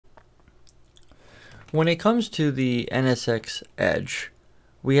When it comes to the NSX Edge,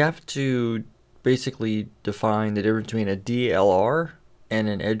 we have to basically define the difference between a DLR and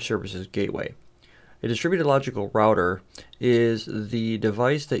an Edge Services Gateway. A distributed logical router is the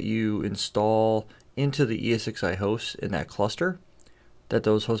device that you install into the ESXi hosts in that cluster that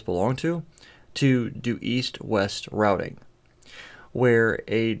those hosts belong to do east-west routing. Where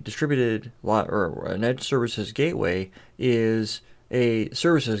a distributed or an Edge Services Gateway is a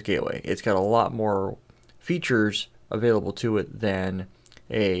services gateway. It's got a lot more features available to it than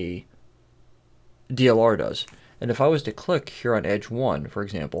a DLR does. And if I was to click here on Edge 1, for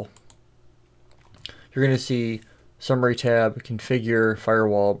example, you're going to see Summary tab, Configure,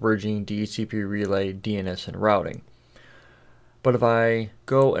 Firewall, Bridging, DHCP Relay, DNS, and Routing. But if I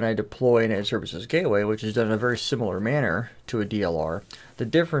go and I deploy an Edge Services Gateway, which is done in a very similar manner to a DLR, the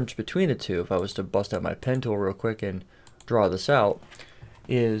difference between the two, if I was to bust out my pen tool real quick and draw this out,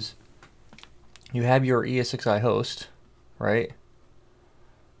 is you have your ESXi host, right?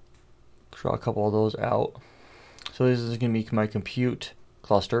 Draw a couple of those out. So this is going to be my compute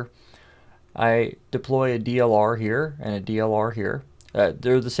cluster. I deploy a DLR here and a DLR here.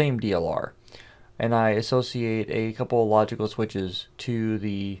 They're the same DLR. And I associate a couple of logical switches to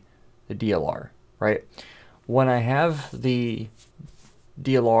the DLR, right? When I have the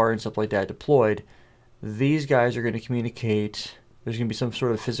DLR and stuff like that deployed, these guys are going to communicate. There's going to be some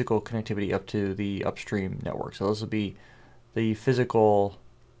sort of physical connectivity up to the upstream network. So this will be the physical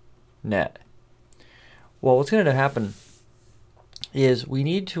net. Well, what's going to happen is we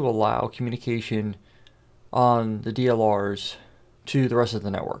need to allow communication on the DLRs to the rest of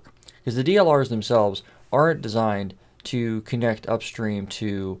the network. Because the DLRs themselves aren't designed to connect upstream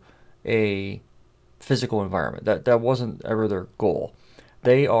to a physical environment. That wasn't ever their goal.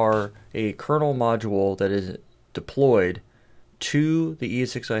 They are a kernel module that is deployed to the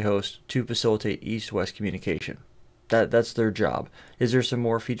ESXi host to facilitate east-west communication. That's their job. Is there some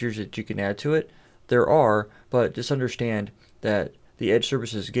more features that you can add to it? There are, but just understand that the Edge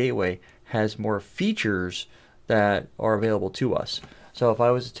Services Gateway has more features that are available to us. So if I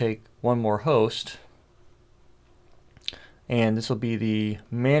was to take one more host, and this will be the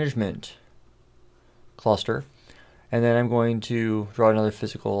management cluster, and then I'm going to draw another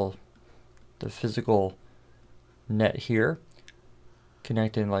physical net here,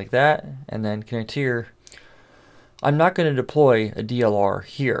 connect in like that, and then connect here. I'm not going to deploy a DLR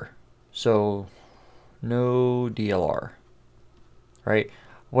here, so no DLR, right?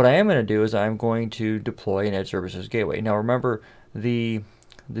 What I am going to do is I'm going to deploy an Edge Services Gateway. Now remember, the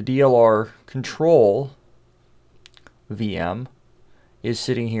DLR control VM is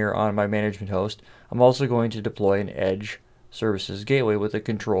sitting here on my management host. I'm also going to deploy an Edge Services Gateway with a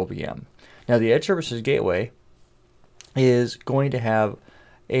control VM. Now the Edge Services Gateway is going to have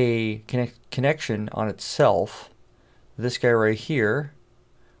a connection on itself. This guy right here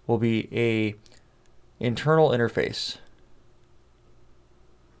will be a internal interface.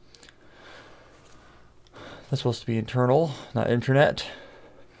 That's supposed to be internal, not internet.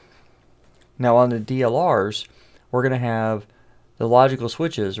 Now on the DLRs, we're going to have the logical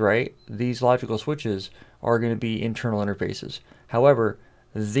switches, right? These logical switches are going to be internal interfaces. However,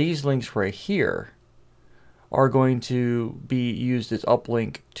 these links right here are going to be used as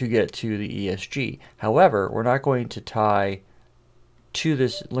uplink to get to the ESG. However, we're not going to tie to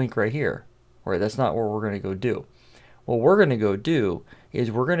this link right here. Right? That's not what we're going to go do. What we're going to go do is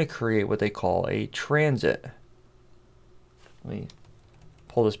we're going to create what they call a transit. Let me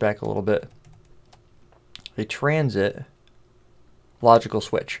pull this back a little bit. A transit logical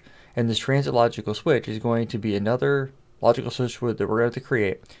switch. And this transit logical switch is going to be another logical switch that we're going to have to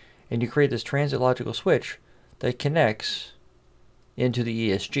create. And you create this transit logical switch that connects into the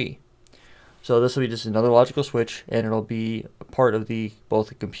ESG. So this will be just another logical switch, and it'll be part of both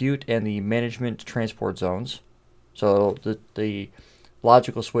the compute and the management transport zones. So the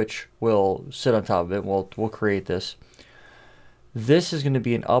logical switch will sit on top of it. We'll create this. This is going to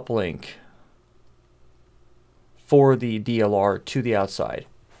be an uplink for the DLR to the outside,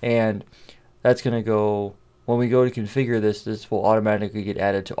 and that's going to go, when we go to configure this will automatically get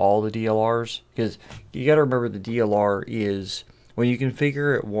added to all the DLRs, because you got to remember the DLR is, when you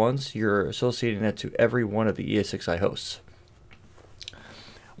configure it once, you're associating that to every one of the ESXi hosts.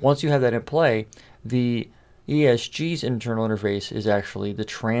 Once you have that in play, the ESG's internal interface is actually the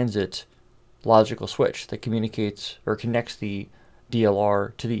transit logical switch that communicates or connects the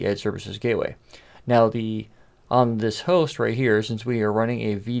DLR to the Edge Services Gateway. Now on this host right here, since we are running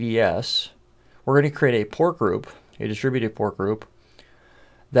a VDS, we're going to create a port group, a distributed port group,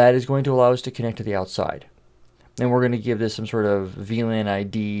 that is going to allow us to connect to the outside. And we're going to give this some sort of VLAN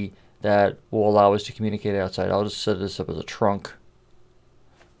ID that will allow us to communicate outside. I'll just set this up as a trunk,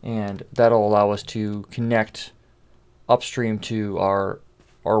 and that'll allow us to connect upstream to our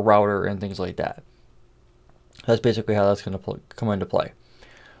router and things like that. That's basically how that's going to come into play.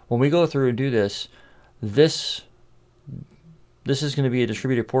 When we go through and do this, this is going to be a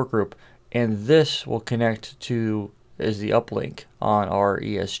distributed port group, and this will connect to as the uplink on our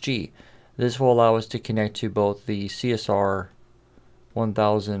ESG. This will allow us to connect to both the CSR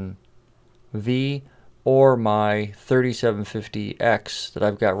 1000V or my 3750X that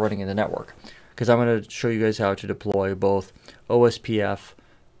I've got running in the network, because I'm going to show you guys how to deploy both OSPF,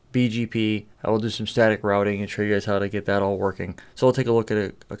 BGP. I will do some static routing and show you guys how to get that all working. So we'll take a look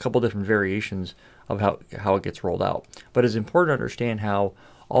at a couple different variations of how it gets rolled out. But it's important to understand how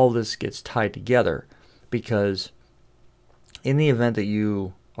all this gets tied together, because in the event that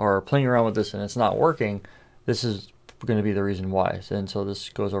you are playing around with this and it's not working, this is going to be the reason why. And so this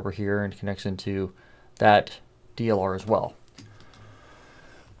goes over here and connects into that DLR as well.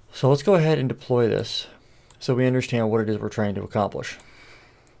 So let's go ahead and deploy this so we understand what it is we're trying to accomplish.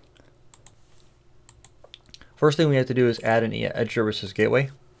 First thing we have to do is add an Edge Services Gateway.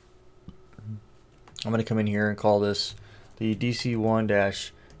 I'm going to come in here and call this the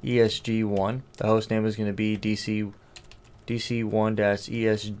DC1-ESG1. The host name is going to be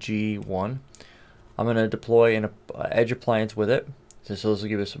DC1-ESG1. I'm going to deploy an Edge appliance with it, so this will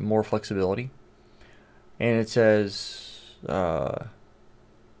give us more flexibility. And it says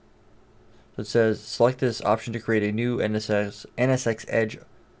select this option to create a new NSX Edge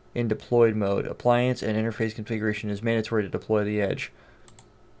in deployed mode. Appliance and interface configuration is mandatory to deploy the Edge.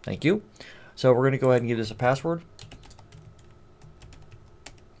 Thank you. So we're going to go ahead and give this a password.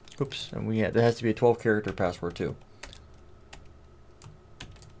 Oops, and there has to be a 12-character password too.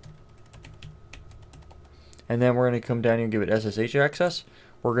 And then we're going to come down here and give it SSH access.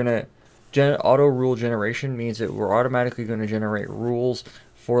 We're going to auto rule generation means that we're automatically going to generate rules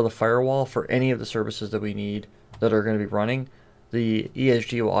for the firewall for any of the services that we need that are going to be running. The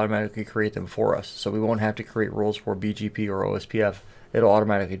ESG will automatically create them for us, so we won't have to create rules for BGP or OSPF. It'll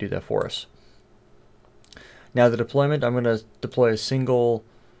automatically do that for us. Now the deployment, I'm going to deploy a single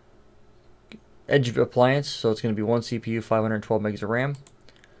Edge appliance, so it's going to be one CPU, 512 megs of RAM,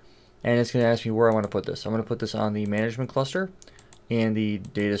 and it's going to ask me where I want to put this. I'm going to put this on the management cluster and the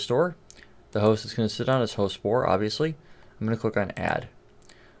data store. The host it's going to sit on is host 4, obviously. I'm going to click on add.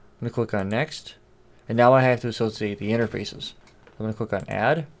 I'm going to click on next, and now I have to associate the interfaces. I'm going to click on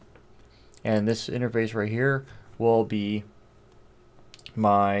add, and this interface right here will be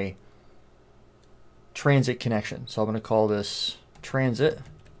my transit connection. So I'm going to call this transit,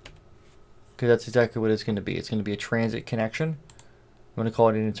 because that's exactly what it's going to be. It's going to be a transit connection. I'm going to call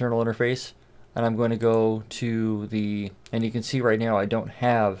it an internal interface, and I'm going to go to the, and you can see right now I don't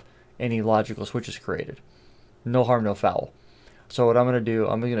have any logical switches created. No harm, no foul. So what I'm going to do,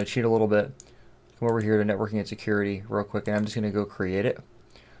 I'm going to cheat a little bit. Come over here to networking and security real quick, and I'm just going to go create it.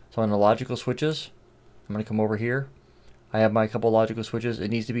 So on the logical switches, I'm going to come over here. I have my couple logical switches. It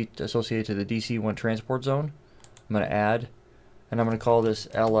needs to be associated to the DC1 transport zone. I'm going to add, and I'm going to call this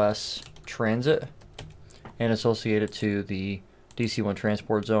LS transit and associate it to the DC1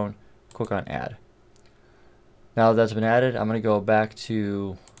 transport zone. Click on add. Now that's been added, I'm going to go back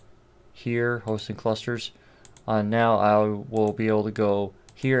to here, hosting clusters. Now I will be able to go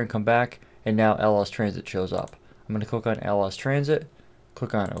here and come back, and now LS transit shows up. I'm going to click on LS transit,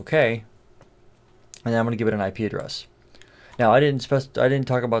 click on OK, and then I'm going to give it an IP address. Now I didn't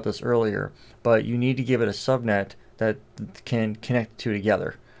talk about this earlier, but you need to give it a subnet that can connect the two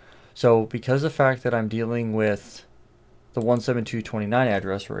together. So because of the fact that I'm dealing with the 172.29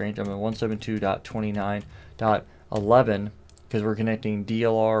 address range, I'm at 172.29.11 because we're connecting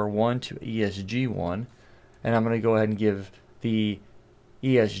DLR1 to ESG1, and I'm going to go ahead and give the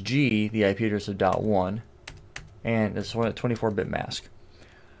ESG the IP address of .1, and it's a 24-bit mask.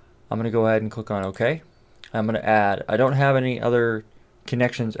 I'm going to go ahead and click on OK. I'm going to add, I don't have any other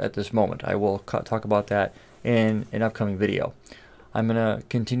connections at this moment. I will talk about that in an upcoming video. I'm going to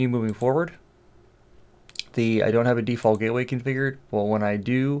continue moving forward. I don't have a default gateway configured. Well, when I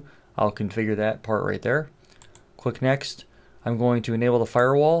do, I'll configure that part right there. Click next. I'm going to enable the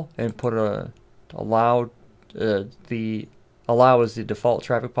firewall and put allow as the default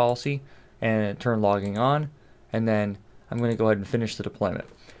traffic policy and turn logging on, and then I'm going to go ahead and finish the deployment.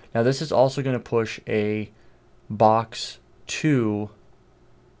 Now this is also going to push a box to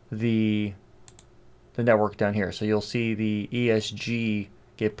the network down here. So you'll see the ESG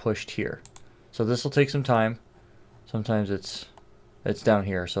get pushed here. So this will take some time. Sometimes it's down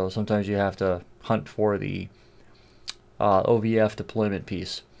here, so sometimes you have to hunt for the OVF deployment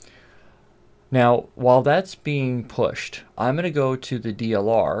piece. Now, while that's being pushed, I'm going to go to the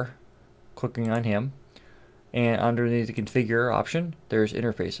DLR, clicking on him, and underneath the configure option, there's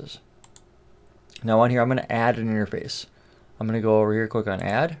interfaces. Now on here, I'm going to add an interface. I'm going to go over here, click on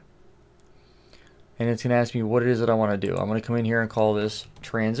add, and it's going to ask me what it is that I want to do. I'm going to come in here and call this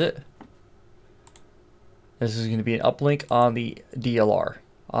transit. This is going to be an uplink on the DLR.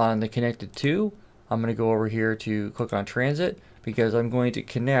 On the connected to, I'm going to go over here to click on transit because I'm going to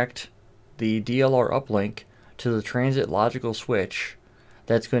connect the DLR uplink to the transit logical switch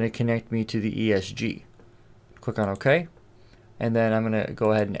that's going to connect me to the ESG. Click on OK, and then I'm going to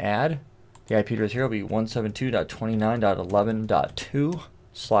go ahead and add. The IP address here will be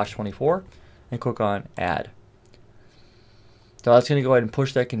 172.29.11.2/24, and click on add. So that's going to go ahead and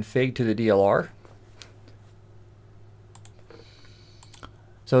push that config to the DLR.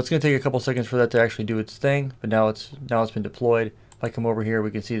 So it's going to take a couple seconds for that to actually do its thing, but now it's been deployed. If I come over here,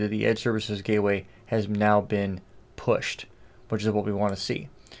 we can see that the Edge Services Gateway has now been pushed, which is what we want to see.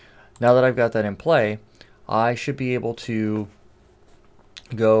 Now that I've got that in play, I should be able to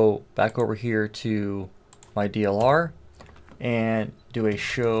go back over here to my DLR and do a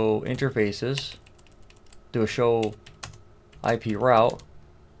show interfaces, do a show IP route,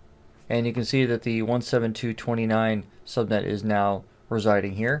 and you can see that the 172.29 subnet is now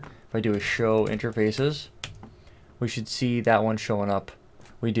residing here. If I do a show interfaces, we should see that one showing up.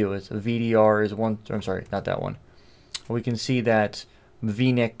 We do. It's a VDR is one. I'm sorry, not that one. We can see that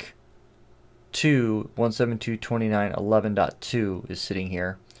VNIC 2 172.29.11.2 is sitting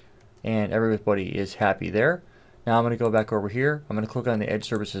here, and everybody is happy there. Now I'm going to go back over here. I'm going to click on the Edge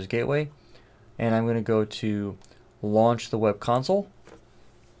Services Gateway, and I'm going to go to launch the web console.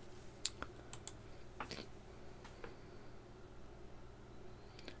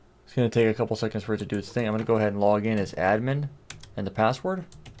 It's going to take a couple seconds for it to do its thing. I'm going to go ahead and log in as admin and the password.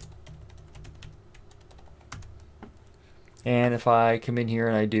 And if I come in here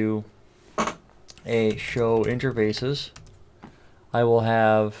and I do a show interfaces, I will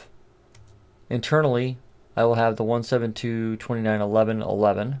have internally, I will have the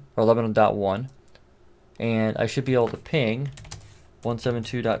 172.29.11.11 or 11.1, and I should be able to ping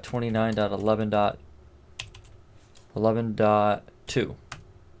 172.29.11.11.2.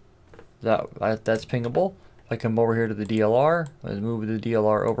 That's pingable. If I come over here to the DLR, let's move the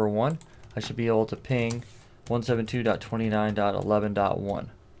DLR over one, I should be able to ping 172.29.11.1.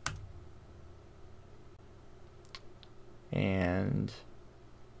 And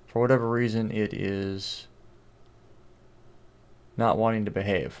for whatever reason, it is not wanting to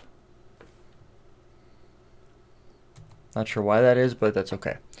behave. Not sure why that is, but that's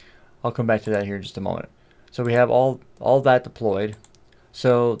okay. I'll come back to that here in just a moment. So we have all that deployed.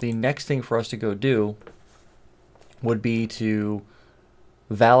 So the next thing for us to go do would be to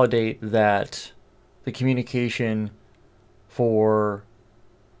validate that the communication for,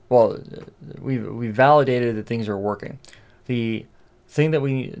 well, we validated that things are working. The thing that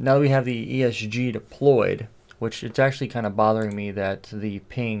now that we have the ESG deployed, which it's actually kind of bothering me that the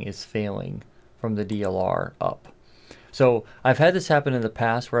ping is failing from the DLR up. So I've had this happen in the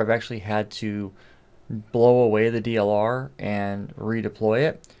past where I've actually had to blow away the DLR and redeploy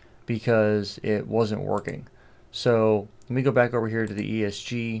it because it wasn't working. So let me go back over here to the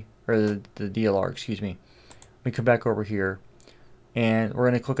ESG, or the DLR, excuse me. Let me come back over here, and we're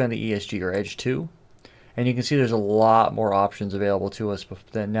going to click on the ESG, or Edge 2, and you can see there's a lot more options available to us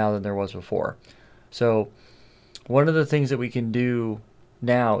now than there was before. So one of the things that we can do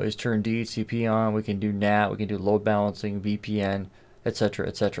now is turn DHCP on. We can do NAT, we can do load balancing, VPN, etc.,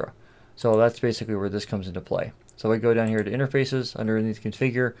 etc. So that's basically where this comes into play. So we go down here to interfaces, underneath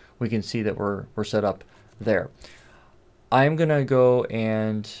configure, we can see that we're set up there. I'm gonna go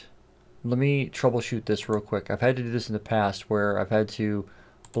and let me troubleshoot this real quick. I've had to do this in the past where I've had to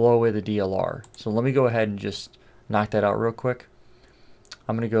blow away the DLR. So let me go ahead and just knock that out real quick.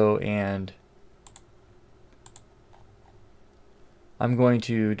 I'm gonna go and I'm going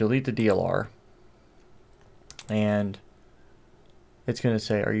to delete the DLR, and it's going to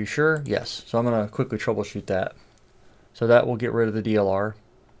say, are you sure? Yes. So I'm going to quickly troubleshoot that. So that will get rid of the DLR.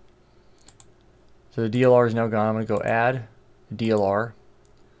 So the DLR is now gone. I'm going to go add DLR,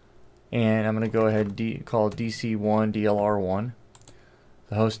 and I'm going to go ahead and call DC1 DLR1.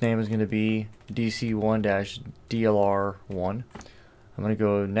 The host name is going to be DC1-DLR1. I'm going to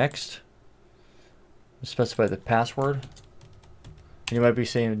go next, specify the password. And you might be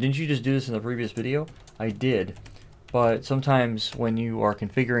saying, didn't you just do this in the previous video? I did. But sometimes when you are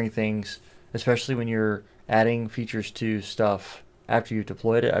configuring things, especially when you're adding features to stuff after you've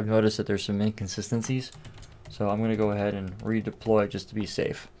deployed it, I've noticed that there's some inconsistencies. So I'm going to go ahead and redeploy it just to be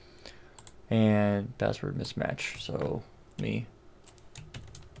safe. and password mismatch. So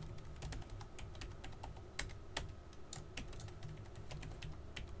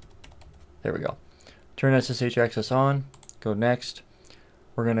there we go. Turn SSH access on, go next.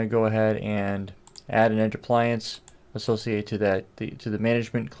 We're going to go ahead and add an edge appliance associated to that to the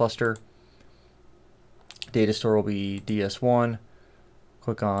management cluster. Data store will be DS1.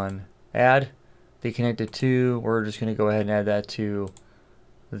 Click on add. They connected to, we're just going to go ahead and add that to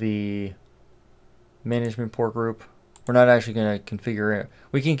the management port group. We're not actually going to configure it.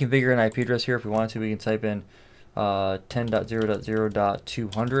 We can configure an IP address here if we want to. We can type in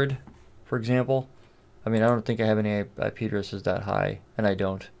 10.0.0.200, for example. I mean, I don't think I have any IP addresses that high, and I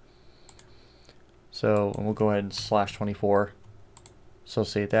don't. So we'll go ahead and /24,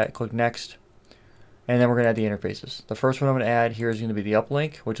 associate that, click next, and then we're going to add the interfaces. The first one I'm going to add here is going to be the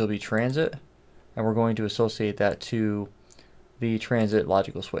uplink, which will be transit, and we're going to associate that to the transit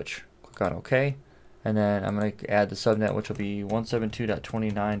logical switch. Click on OK, and then I'm going to add the subnet, which will be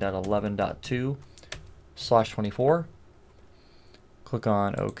 172.29.11.2/24. Click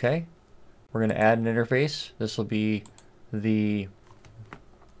on OK. We're going to add an interface. This will be the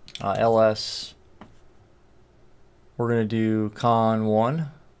LS. We're going to do con1.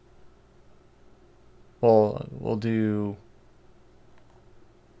 We'll do,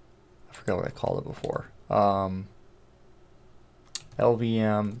 I forgot what I called it before.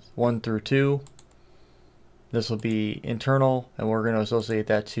 LVM 1 through 2. This will be internal, and we're going to associate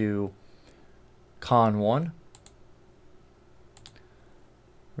that to con1.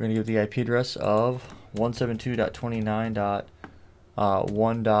 We're going to give the IP address of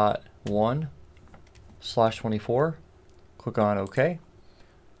 172.29.1.1/24. Click on OK.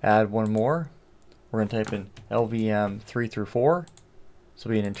 Add one more. We're going to type in LVM 3 through 4. This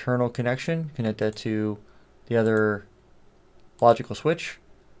will be an internal connection. Connect that to the other logical switch.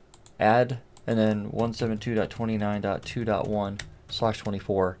 Add, and then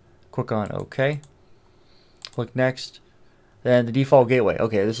 172.29.2.1/24. Click on OK. Click next. Then the default gateway.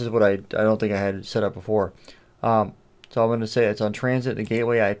 Okay, this is what I don't think I had set up before. So I'm going to say it's on transit, the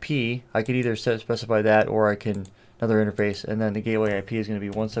gateway IP. I could either specify that, or I can another interface, and then the gateway IP is going to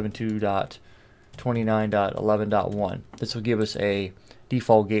be 172.29.11.1. This will give us a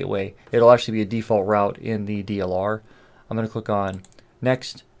default gateway. It'll actually be a default route in the DLR. I'm going to click on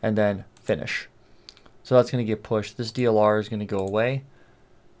next and then finish. So that's going to get pushed. This DLR is going to go away.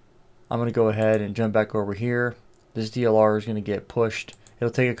 I'm going to go ahead and jump back over here. This DLR is going to get pushed.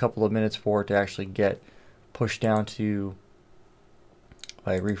 It'll take a couple of minutes for it to actually get pushed down to, if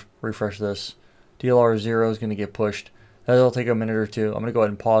I refresh this, DLR 0 is going to get pushed. That'll take a minute or two. I'm going to go ahead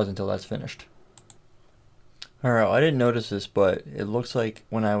and pause until that's finished. Alright, I didn't notice this, but it looks like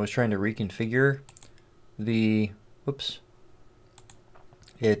when I was trying to reconfigure the,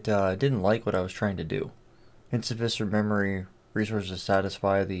 it didn't like what I was trying to do. Insufficient memory resources to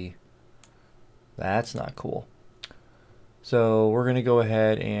satisfy the, that's not cool. So we're going to go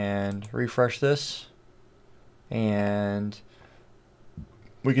ahead and refresh this, and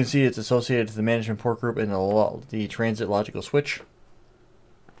we can see it's associated to the management port group and the transit logical switch.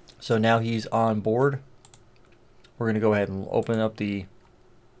 So now he's on board. We're going to go ahead and open up the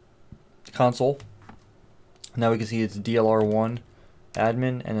console. Now we can see it's DLR1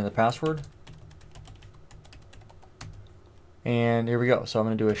 admin and then the password. And here we go. So I'm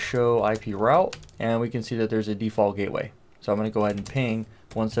going to do a show IP route, and we can see that there's a default gateway. So I'm going to go ahead and ping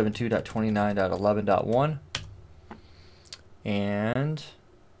 172.29.11.1, and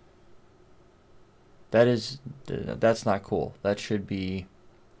that's not cool. That should be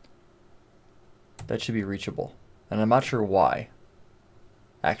reachable, and I'm not sure why.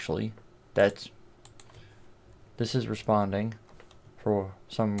 Actually, this is responding for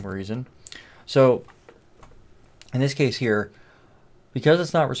some reason. So in this case here, because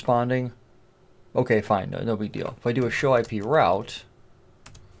it's not responding, okay, fine, no big deal. If I do a show IP route,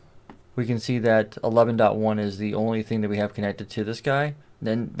 we can see that 11.1 is the only thing that we have connected to this guy.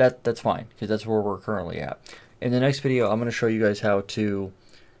 Then that's fine, because that's where we're currently at. In the next video, I'm going to show you guys how to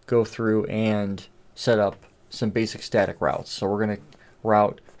go through and set up some basic static routes. So we're going to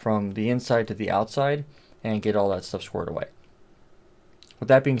route from the inside to the outside and get all that stuff squared away. With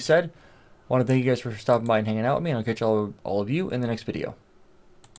that being said, I want to thank you guys for stopping by and hanging out with me, and I'll catch all of you in the next video.